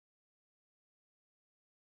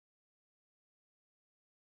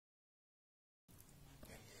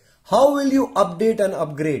How will you update and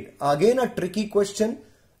upgrade? Again, a tricky question.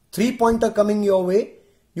 3-pointer coming your way.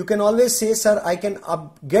 You can always say, sir, I can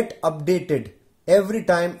get updated every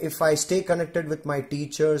time if I stay connected with my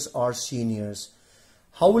teachers or seniors.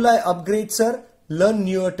 How will I upgrade, sir? Learn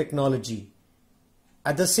newer technology.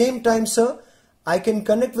 At the same time, sir, I can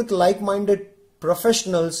connect with like-minded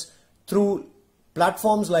professionals through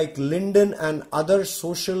platforms like LinkedIn and other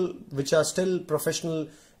social, which are still professional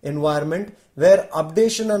environment, where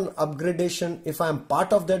updation and upgradation, if I am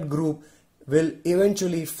part of that group, will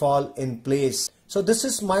eventually fall in place. So this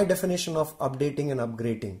is my definition of updating and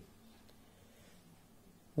upgrading.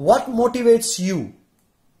 What motivates you?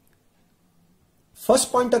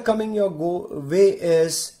 First pointer coming your way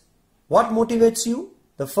is, what motivates you?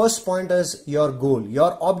 The first point is your goal,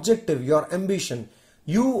 your objective, your ambition.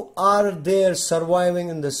 You are there surviving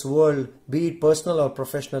in this world, be it personal or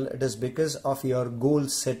professional. It is because of your goal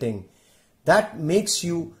setting. That makes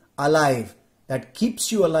you alive. That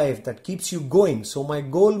keeps you alive. That keeps you going. So my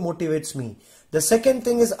goal motivates me. The second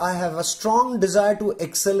thing is I have a strong desire to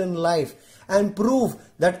excel in life and prove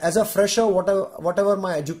that as a fresher, whatever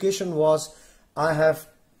my education was, I have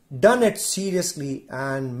done it seriously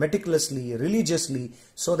and meticulously, religiously,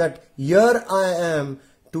 so that here I am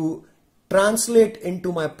to translate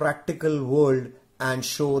into my practical world and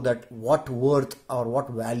show that what worth or what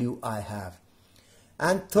value I have.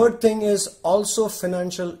 And third thing is also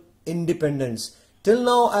financial independence. Till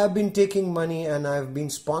now I have been taking money and I have been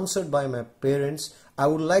sponsored by my parents. I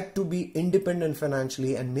would like to be independent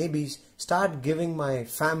financially and maybe start giving my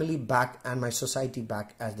family back and my society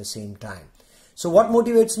back at the same time. So what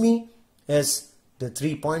motivates me is the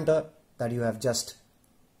 3-pointer that you have just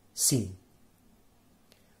seen.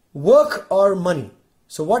 Work or money?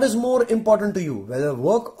 So what is more important to you, whether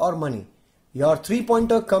work or money? Your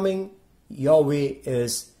 3-pointer coming your way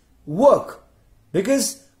is work,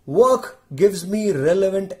 because work gives me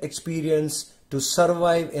relevant experience to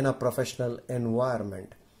survive in a professional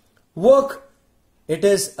environment. Work, it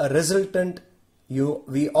is a resultant.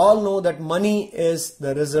 We all know that money is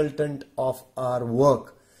the resultant of our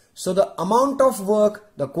work. So the amount of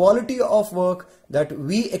work, the quality of work that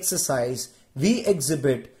we exercise, we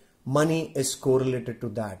exhibit, money is correlated to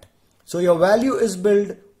that. So your value is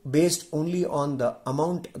built based only on the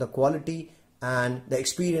amount, the quality and the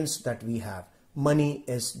experience that we have. Money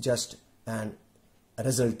is just a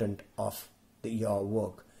resultant of your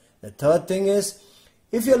work. The third thing is,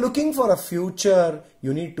 if you're looking for a future,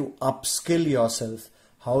 you need to upskill yourself.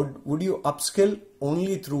 How would you upskill?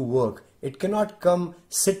 Only through work. It cannot come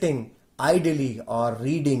sitting idly or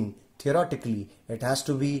reading theoretically. It has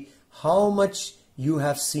to be how much you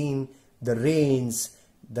have seen the rains,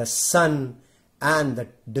 the sun and the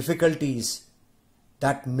difficulties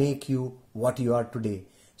that make you what you are today.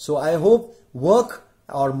 So I hope work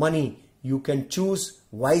or money, you can choose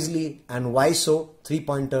wisely, and why so?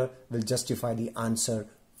 3-pointer will justify the answer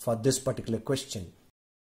for this particular question.